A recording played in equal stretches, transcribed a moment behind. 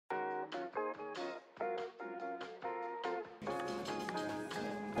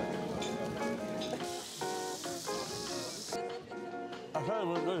I said I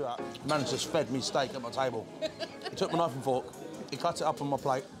wouldn't do that. The man just fed me steak at my table. He took my knife and fork, he cut it up on my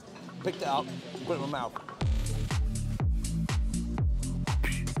plate, picked it up, put it in my mouth.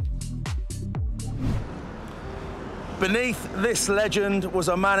 Beneath this legend was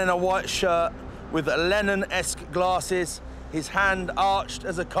a man in a white shirt with Lennon-esque glasses, his hand arched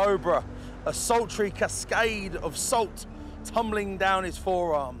as a cobra, a sultry cascade of salt tumbling down his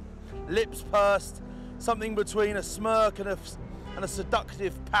forearm. Lips pursed, something between a smirk and a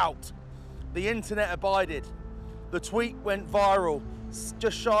seductive pout. The internet abided. The tweet went viral,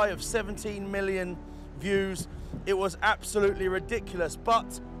 just shy of 17 million views. It was absolutely ridiculous,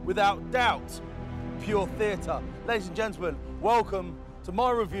 but without doubt, pure theatre. Ladies and gentlemen, welcome to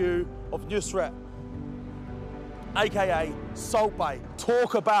my review of Nusr-Et, AKA Salt Bae.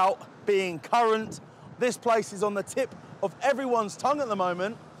 Talk about being current. This place is on the tip of everyone's tongue at the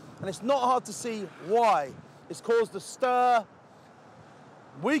moment, and it's not hard to see why. It's caused a stir.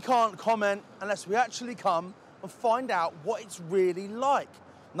 We can't comment unless we actually come and find out what it's really like.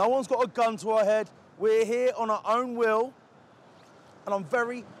 No one's got a gun to our head. We're here on our own will, and I'm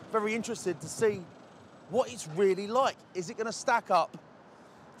very, very interested to see what it's really like. Is it gonna stack up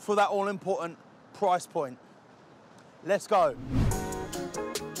for that all-important price point? Let's go.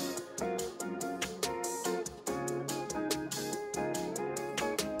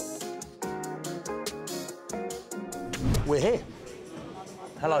 We're here.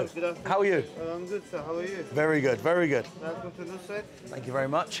 Hello. How are you? I'm good, sir. How are you? Very good, very good. Welcome to Nusr-Et. Thank you very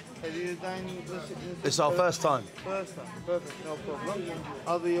much. Have you dined Nusr-Et? It's our first time. First time. Perfect, no problem.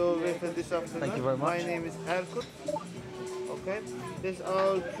 I'll be your waiter this afternoon. Thank you very much. My name is Erkut. Okay. This is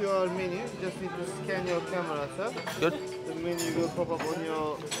our QR menu. You just need to scan your camera, sir. Good. The menu will pop up on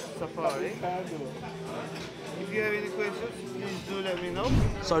your Safari. If you have any questions, please do let me know.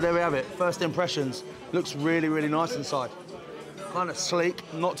 So there we have it. First impressions. Looks really, really nice inside. Kind of sleek,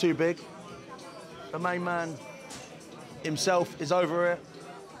 not too big. The main man himself is over here.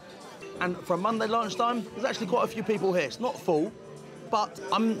 And for Monday lunchtime, there's actually quite a few people here. It's not full, but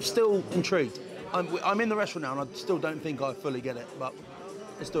I'm still intrigued. I'm in the restaurant now and I still don't think I fully get it, but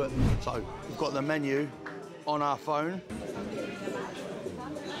let's do it. So we've got the menu on our phone.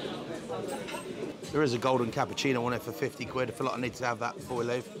 There is a golden cappuccino on it for 50 quid. I feel like I need to have that before we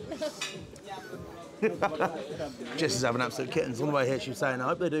leave. Jess is having absolute kittens. On the way here, she was saying, I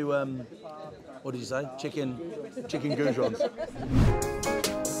hope they do, what did you say? Chicken goujons.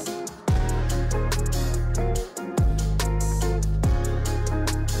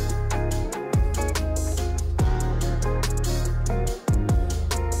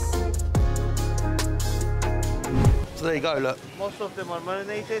 So there you go, look. Most of them are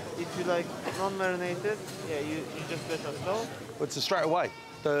marinated. If you like non-marinated, yeah, you just let us know. But it's a straight away.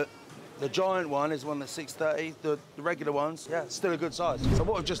 The giant one is one that's 630. The regular ones, yeah, still a good size. So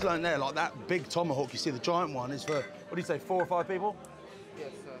what we've just learned there, like that big tomahawk, you see the giant one is for, what do you say, 4 or 5 people?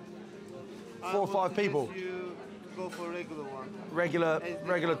 Yes, sir. 4 or 5 people? You go for regular one. Regular,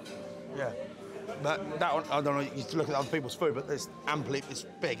 yeah. But that one, I don't know, you look at other people's food, but it's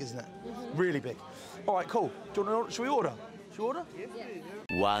big, isn't it? Really big. All right, cool. Do you want to order? Should we order? Should we order? Yes,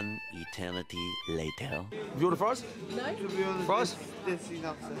 please. One eternity later. Have you ordered fries? No. To be honest, Fries? That's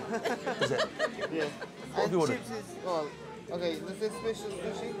enough, sir. Is it? Yeah. What have you ordered? Chips is, well, okay, this is special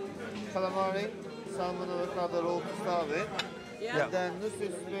sushi, calamari, salmon avocado roll to start with. Yeah. And then this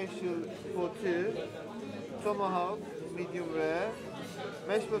is special for 2, tomahawk, medium rare,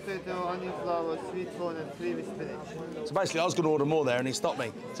 mashed potato, onion flour, sweet corn, and creamy spinach. So basically, I was going to order more there, and he stopped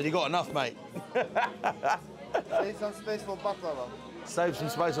me. Said, you got enough, mate? Save some space for baklava. Save some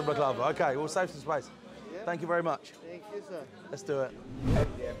space for baklava. Okay, we'll save some space. Yeah. Thank you very much. Thank you, sir. Let's do it.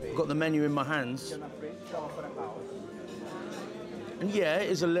 I've got the menu in my hands. And yeah, it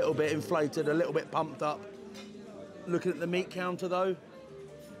is a little bit inflated, a little bit pumped up. Looking at the meat counter though,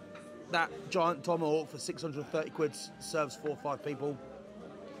 that giant tomahawk for 630 quid serves 4 or 5 people.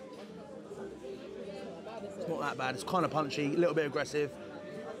 It's not that bad, it's kind of punchy, a little bit aggressive.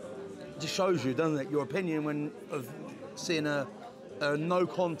 It just shows you, doesn't it, your opinion of seeing a no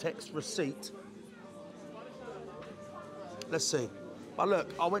context receipt. Let's see. But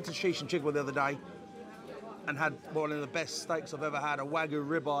look, I went to Sheesh and Chigwell the other day and had one of the best steaks I've ever had, a Wagyu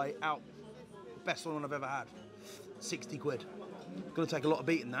ribeye out. Best one I've ever had. 60 quid. Gonna take a lot of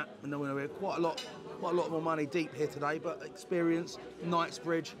beating that, and then we're quite a lot more money deep here today, but experience,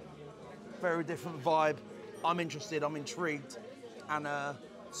 Knightsbridge, very different vibe. I'm interested, I'm intrigued, and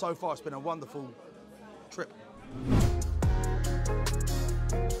so far it's been a wonderful trip.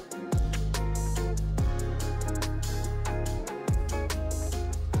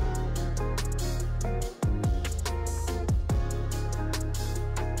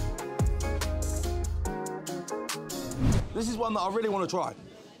 This is one that I really want to try.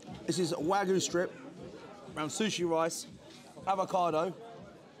 This is Wagyu strip, around sushi rice, avocado.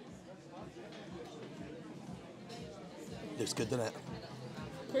 Looks good, doesn't it?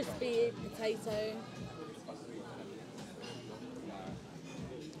 Crispy potato.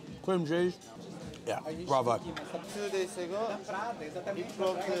 Cream cheese. Yeah, bravo. 2 days ago, he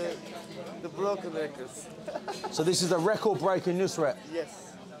broke the broken records. So this is the record-breaking Nusr-Et.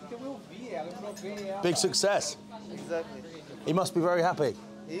 Yes, Big success. exactly. He must be very happy.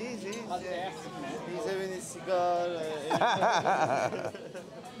 He's having his cigar.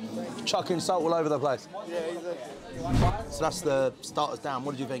 Chucking salt all over the place. Yeah, exactly. So that's the starters down.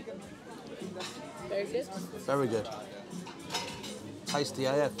 What did you think? Very good. Very good. Tasty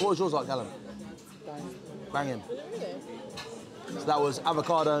AF. What was yours like, Callum? Banging. So that was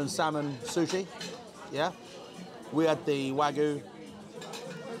avocado and salmon sushi. Yeah. We had the Wagyu.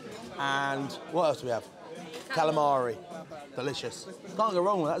 And what else do we have? Calamari. Delicious. Can't go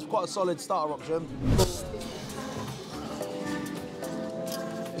wrong with that. It's quite a solid starter option.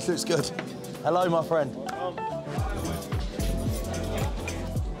 This looks good. Hello, my friend.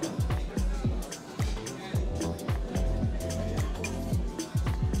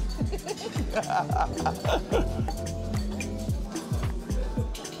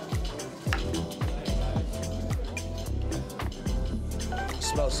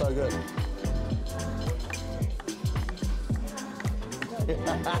 Smells so good.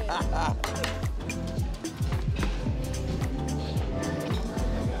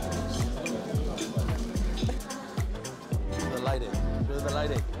 The lady. Do the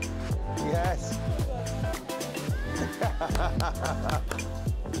lady. Yes.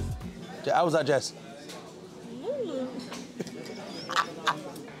 How was that, Jess?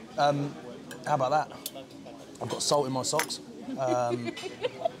 How about that? I've got salt in my socks.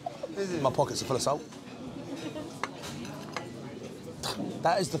 My pockets are full of salt.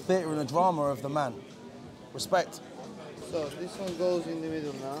 That is the theatre and the drama of the man. Respect. So this one goes in the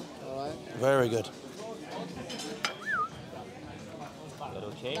middle now, all right? Very good.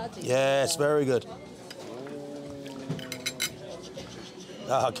 Okay. Yes, very good.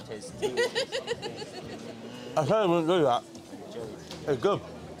 I said I wouldn't do that. It's good.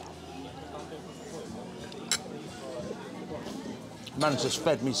 Man just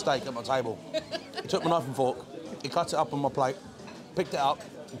fed me steak at my table. He took my knife and fork, he cut it up on my plate, picked it up,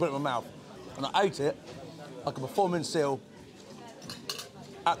 and put it in my mouth. And I ate it like a performing seal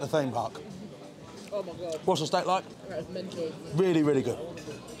at the theme park. Oh my God. What's the steak like? That's mental. Really, really good.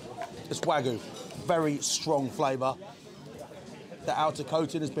 It's Wagyu, very strong flavour. The outer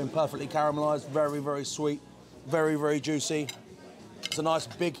coating has been perfectly caramelised, very, very sweet, very, very juicy. It's a nice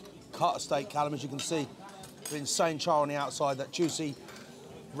big cut of steak, Callum, as you can see. The insane char on the outside, that juicy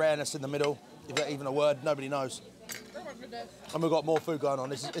rareness in the middle. If that's even a word, nobody knows. And we've got more food going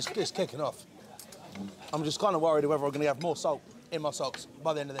on. It's kicking off. I'm just kind of worried whether I'm going to have more salt in my socks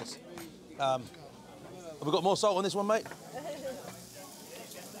by the end of this. Have we got more salt on this one, mate?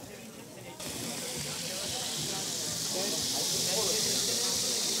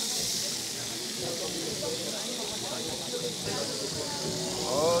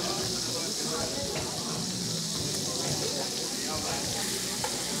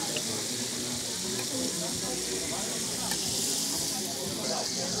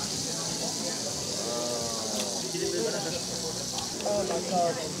 Oh my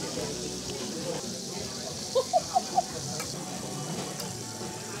God.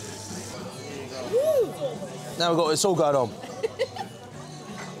 Now we've got it's all going on.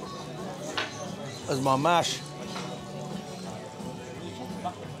 There's my mash.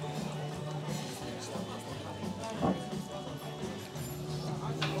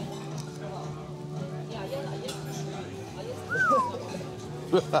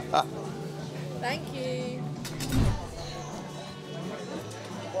 Thank you.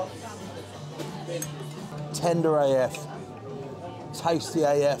 Tender AF, tasty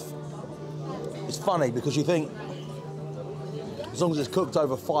AF. It's funny because you think, as long as it's cooked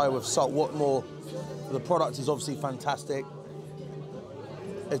over fire with salt, what more? The product is obviously fantastic.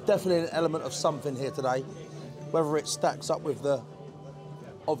 There's definitely an element of something here today. Whether it stacks up with the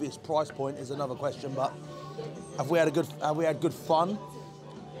obvious price point is another question, but have we had good fun?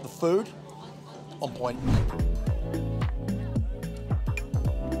 The food, on point.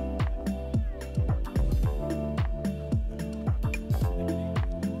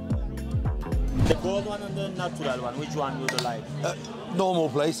 The cold one and the natural one, which one would you like? Normal,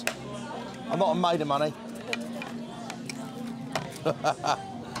 please. I'm not made of money.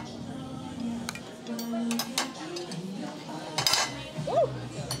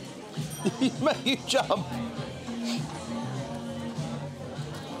 He made you jump.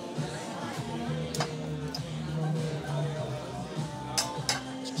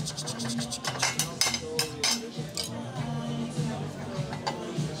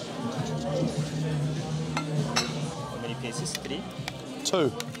 2.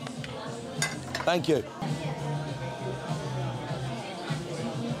 Thank you.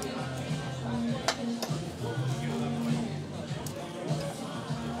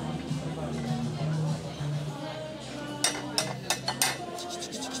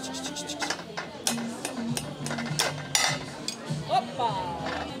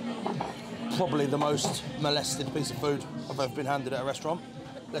 Probably the most molested piece of food I've ever been handed at a restaurant.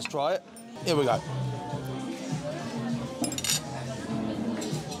 Let's try it. Here we go.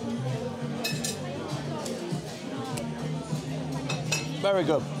 Very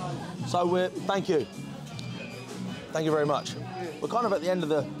good. So thank you. Thank you very much. We're kind of at the end of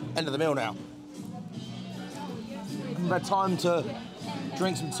the meal now. We've had time to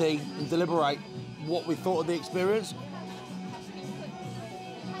drink some tea and deliberate what we thought of the experience.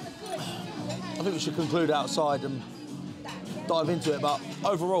 I think we should conclude outside and dive into it, but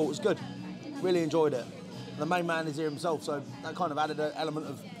overall it was good. Really enjoyed it. The main man is here himself, so that kind of added an element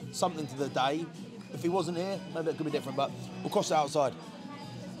of something to the day. If he wasn't here, maybe it could be different, but we'll cross it outside.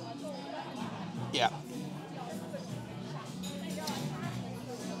 Yeah.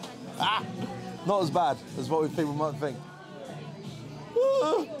 Not as bad as what people might think.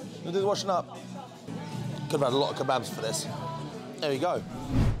 We'll do the washing up. Could have had a lot of kebabs for this. There we go.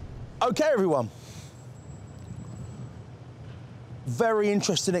 Okay, everyone. Very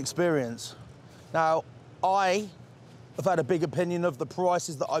interesting experience. Now, I have had a big opinion of the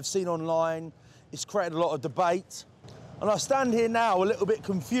prices that I've seen online. It's created a lot of debate. And I stand here now a little bit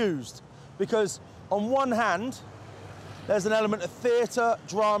confused because on one hand, there's an element of theatre,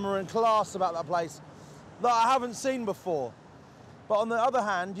 drama and class about that place that I haven't seen before. But on the other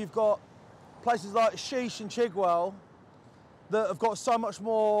hand, you've got places like Sheesh and Chigwell that have got so much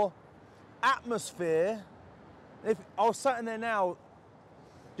more atmosphere. If I was sat in there now,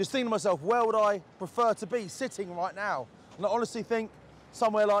 just thinking to myself, where would I prefer to be sitting right now? And I honestly think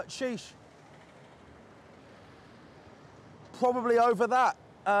somewhere like Sheesh. Probably over that.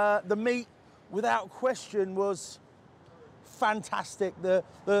 The meat, without question, was fantastic. The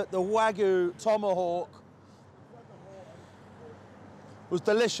Wagyu tomahawk was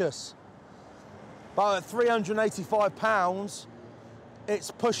delicious. But at £385,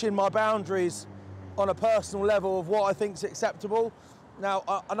 it's pushing my boundaries on a personal level of what I think is acceptable. Now,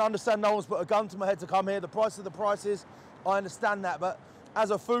 I understand no one's put a gun to my head to come here. The price of the prices, I understand that. But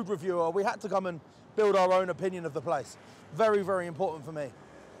as a food reviewer, we had to come and build our own opinion of the place. Very, very important for me.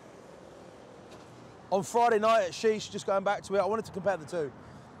 On Friday night at Sheesh, just going back to it, I wanted to compare the two.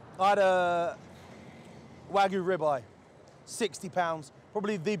 I had a Wagyu ribeye, £60.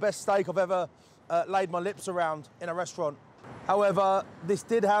 Probably the best steak I've ever laid my lips around in a restaurant. However, this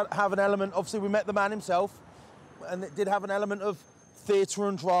did have an element, obviously we met the man himself, and it did have an element of theatre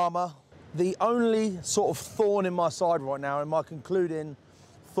and drama. The only sort of thorn in my side right now, in my concluding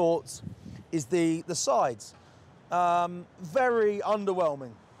thoughts, is the sides. Very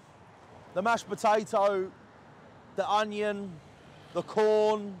underwhelming. The mashed potato, the onion, the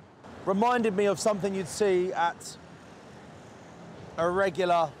corn, reminded me of something you'd see at a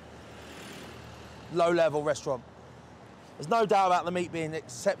regular low-level restaurant. There's no doubt about the meat being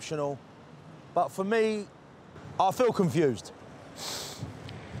exceptional, but for me, I feel confused.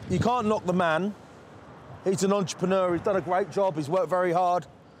 You can't knock the man. He's an entrepreneur, he's done a great job, he's worked very hard,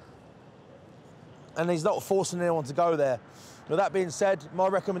 and he's not forcing anyone to go there. With that being said, my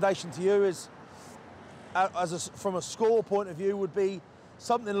recommendation to you is, from a score point of view, would be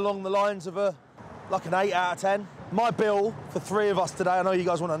something along the lines of like an 8 out of 10. My bill for 3 of us today, I know you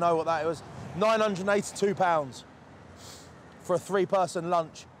guys want to know what that was, £982 for a 3-person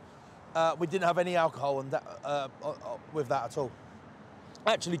lunch. We didn't have any alcohol with that at all.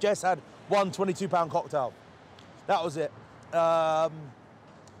 Actually, Jess had one £22 cocktail. That was it.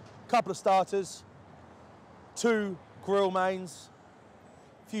 Couple of starters, 2 grill mains,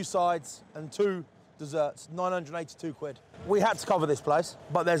 a few sides, and 2 desserts, 982 quid. We had to cover this place,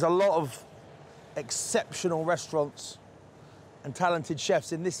 but there's a lot of exceptional restaurants and talented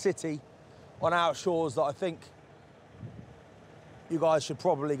chefs in this city on our shores that I think you guys should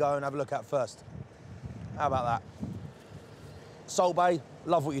probably go and have a look at first. How about that? Salt Bae,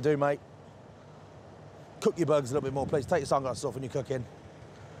 love what you do, mate. Cook your burgers a little bit more, please. Take your sunglasses off when you're cooking.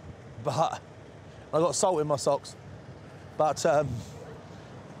 But I got salt in my socks. But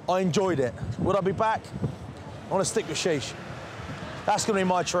I enjoyed it. Would I be back? I want to stick with Sheesh. That's going to be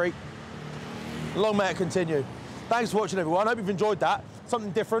my treat. Long may it continue. Thanks for watching, everyone. I hope you've enjoyed that.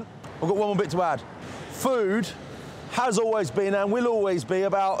 Something different. I've got one more bit to add. Food has always been and will always be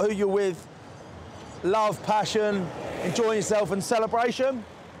about who you're with, love, passion, enjoying yourself and celebration.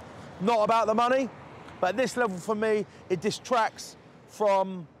 Not about the money. But at this level, for me, it distracts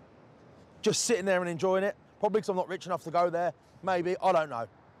from just sitting there and enjoying it. Probably because I'm not rich enough to go there. Maybe, I don't know.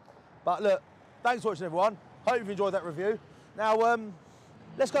 But look, thanks for watching everyone. Hope you've enjoyed that review. Now,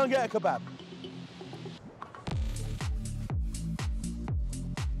 let's go and get a kebab.